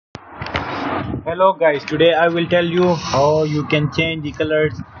Hello guys, today I will tell you how you can change the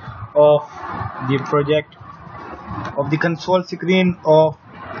colors of the project of the console screen of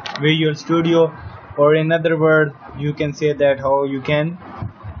Visual Studio, or in other words you can say that how you can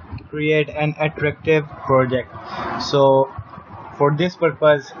create an attractive project. So for this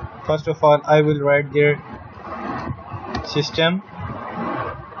purpose, first of all I will write their system.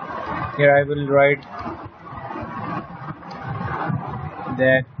 Here I will write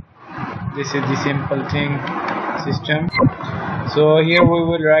that this is the simple thing, system. So here we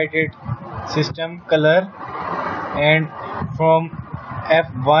will write it system color, and from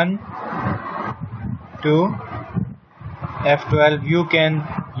F1 to F12 you can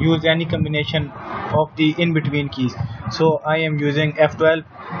use any combination of the in between keys. So I am using F12,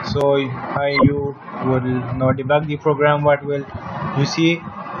 so you will now debug the program. What will you see?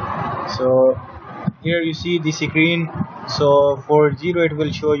 So here you see the screen. So for 0 it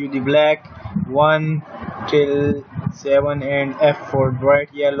will show you the black, 1 till 7, and F for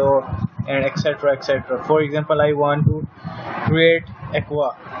bright yellow, and etc. For example, I want to create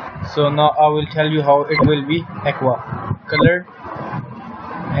aqua, so now I will tell you how it will be aqua colored,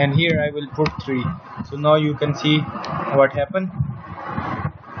 and here I will put 3. So now you can see what happened.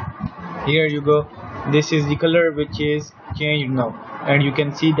 Here you go, this is the color which is changed now, and you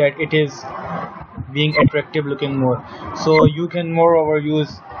can see that it is being attractive looking more. So you can moreover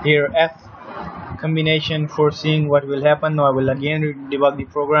use here F combination for seeing what will happen. Now I will again debug the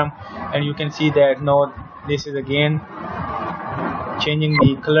program, and you can see that now this is again changing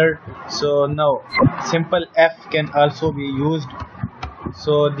the color. So now simple F can also be used.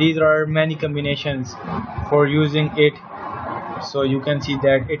 So these are many combinations for using it. So you can see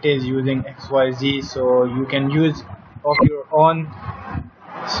that it is using XYZ, so you can use of your own.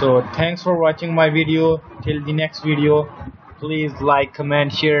 So thanks for watching my video. Till the next video, please like,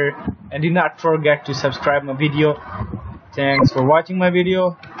 comment, share, and do not forget to subscribe my video. Thanks for watching my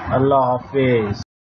video. Allah Hafiz.